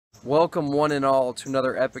Welcome one and all to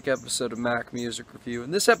another epic episode of Mac Music Review.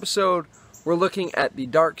 In this episode, we're looking at The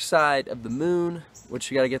Dark Side of the Moon,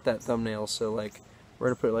 which you gotta get that thumbnail, so we're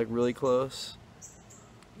gonna put it really close.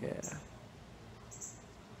 Yeah.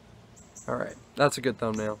 Alright, that's a good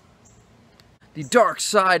thumbnail. The Dark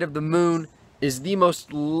Side of the Moon is the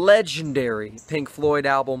most legendary Pink Floyd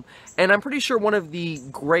album, and I'm pretty sure one of the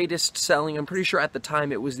greatest selling, I'm pretty sure at the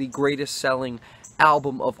time it was the greatest selling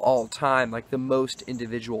album of all time, like the most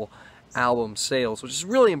individual album sales, which is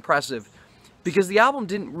really impressive because the album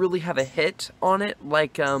didn't really have a hit on it well,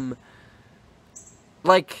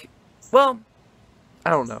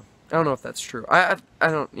 I don't know if that's true. I'm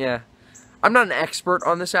not an expert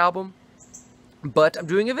on this album, but I'm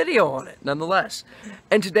doing a video on it nonetheless.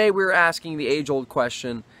 And today we're asking the age-old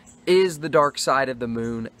question, is The Dark Side of the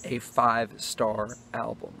Moon a 5-star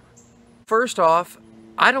album? First off,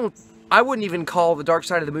 I wouldn't even call The Dark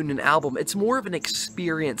Side of the Moon an album. It's more of an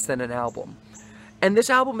experience than an album. And this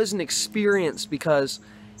album is an experience because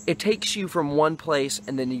it takes you from one place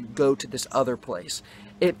and then you go to this other place.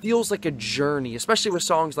 It feels like a journey, especially with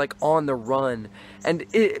songs like On the Run. And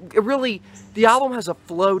the album has a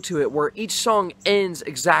flow to it where each song ends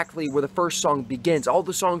exactly where the first song begins. All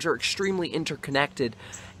the songs are extremely interconnected.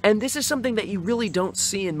 And this is something that you really don't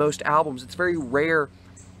see in most albums. It's very rare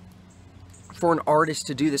for an artist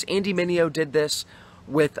to do this. Andy Mineo did this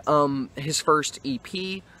with his first EP,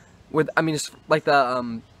 the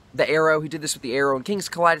Arrow. He did this with the Arrow, and King's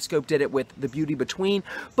Kaleidoscope did it with The Beauty Between.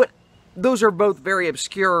 But those are both very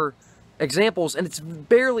obscure examples, and it's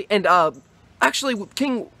barely. And actually,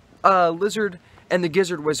 King Lizard and the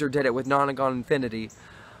Gizzard Wizard did it with Nonagon Infinity.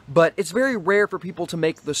 But it's very rare for people to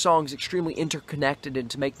make the songs extremely interconnected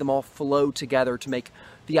and to make them all flow together to make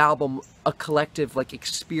the album a collective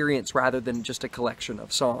experience rather than just a collection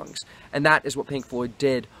of songs. And that is what Pink Floyd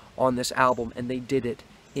did on this album, and they did it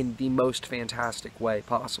in the most fantastic way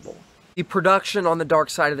possible. The production on The Dark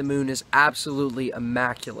Side of the Moon is absolutely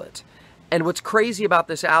immaculate. And what's crazy about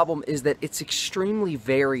this album is that it's extremely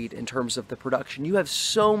varied in terms of the production. You have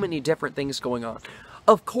so many different things going on.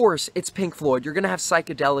 Of course, it's Pink Floyd. You're going to have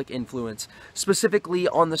psychedelic influence, specifically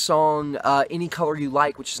on the song Any Color You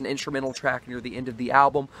Like, which is an instrumental track near the end of the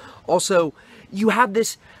album. Also, you have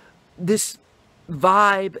this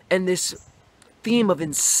vibe and this theme of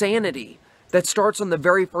insanity that starts on the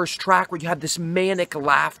very first track, where you have this manic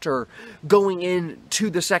laughter going into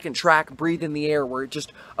the second track, Breathe in the Air, where it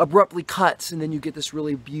just abruptly cuts, and then you get this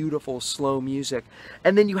really beautiful slow music.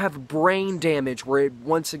 And then you have Brain Damage, where it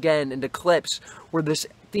once again, and Eclipse, where this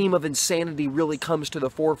theme of insanity really comes to the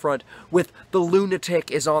forefront with The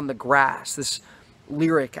Lunatic is on the Grass, this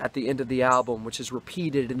lyric at the end of the album, which is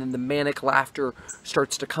repeated, and then the manic laughter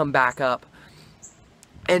starts to come back up.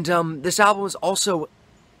 And this album is also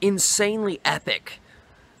insanely epic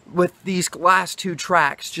with these last two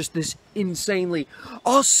tracks, just this insanely,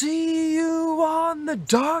 I'll see you on the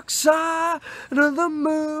dark side of the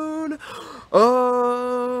moon,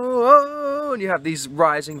 oh, and you have these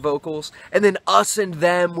rising vocals, and then Us and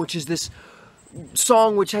Them, which is this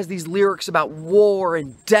song which has these lyrics about war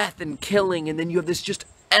and death and killing, and then you have this just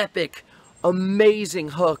epic, amazing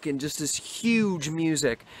hook and just this huge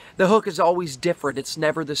music. The hook is always different, it's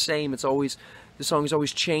never the same, the song is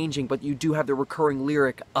always changing, but you do have the recurring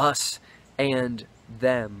lyric, Us and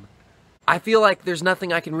Them. I feel like there's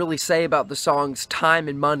nothing I can really say about the songs Time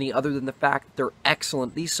and Money other than the fact that they're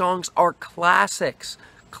excellent. These songs are classics,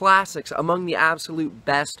 among the absolute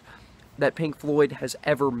best that Pink Floyd has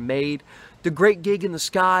ever made. The Great Gig in the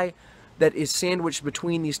Sky that is sandwiched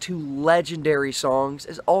between these two legendary songs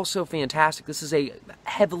is also fantastic. This is a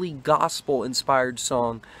heavily gospel-inspired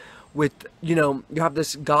song with, you have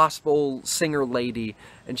this gospel singer lady,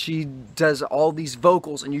 and she does all these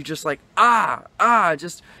vocals, and you just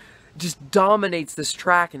just dominates this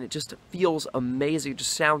track, and it just feels amazing. It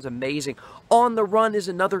just sounds amazing. On the Run is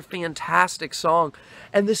another fantastic song,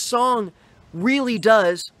 and this song really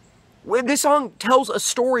does. This song tells a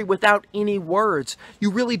story without any words. You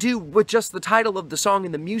really do, with just the title of the song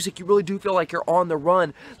and the music, you really do feel like you're on the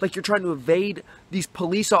run, like you're trying to evade these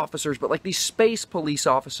police officers, but like these space police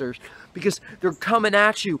officers, because they're coming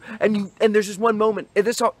at you. And there's just one moment, and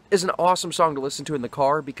this is an awesome song to listen to in the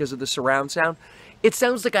car because of the surround sound. It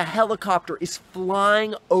sounds like a helicopter is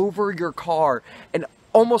flying over your car, and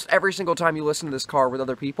almost every single time you listen to this car with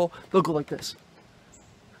other people, they'll go like this.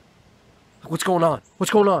 What's going on?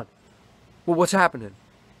 What's going on? Well, what's happening?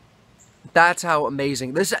 That's how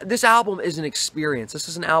amazing. This album is an experience. This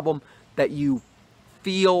is an album that you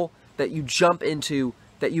feel, that you jump into,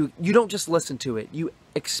 that you don't just listen to it. You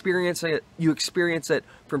experience it. You experience it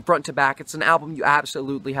from front to back. It's an album you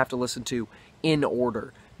absolutely have to listen to in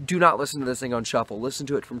order. do not listen to this thing on shuffle. Listen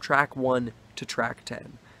to it from track 1 to track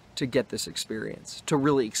 10 to get this experience, to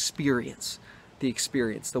really experience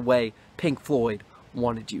the way Pink Floyd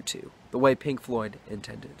wanted you to, the way Pink Floyd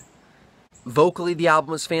intended. Vocally, the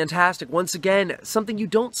album is fantastic. Once again, something you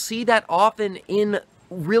don't see that often in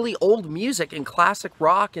really old music, in classic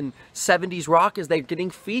rock and 70s rock, is they're getting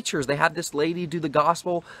features. They have this lady do the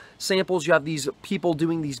gospel samples. You have these people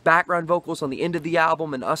doing these background vocals on the end of the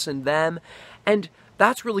album, and Us and Them. And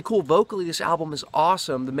that's really cool. Vocally, this album is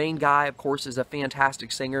awesome. The main guy, of course, is a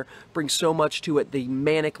fantastic singer, brings so much to it. The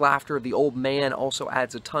manic laughter of the old man also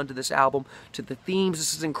adds a ton to this album, to the themes.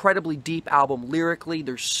 This is an incredibly deep album lyrically.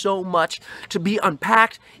 There's so much to be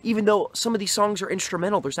unpacked, even though some of these songs are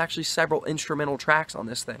instrumental. There's actually several instrumental tracks on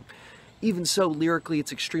this thing. Even so, lyrically,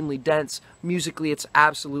 it's extremely dense. Musically, it's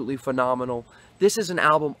absolutely phenomenal. This is an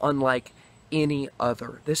album unlike any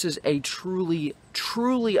other. This is a truly,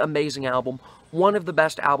 truly amazing album. One of the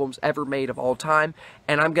best albums ever made of all time,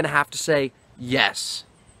 and I'm going to have to say, yes,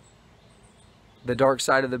 The Dark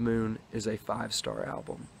Side of the Moon is a 5-star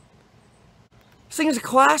album. This thing is a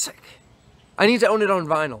classic. I need to own it on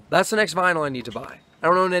vinyl. That's the next vinyl I need to buy. I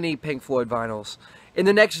don't own any Pink Floyd vinyls. In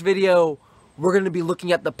the next video, we're going to be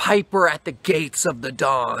looking at The Piper at the Gates of the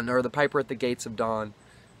Dawn, or The Piper at the Gates of Dawn.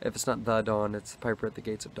 If it's not The Dawn, it's The Piper at the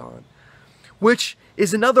Gates of Dawn, which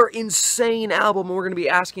is another insane album. We're going to be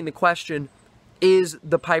asking the question, is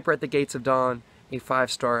The Piper at the Gates of Dawn a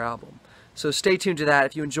 5-star album? So stay tuned to that.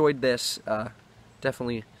 If you enjoyed this,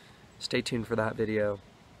 definitely stay tuned for that video.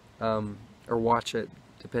 Or watch it,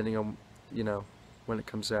 depending on, when it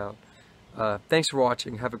comes out. Thanks for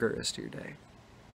watching. Have a great rest of your day.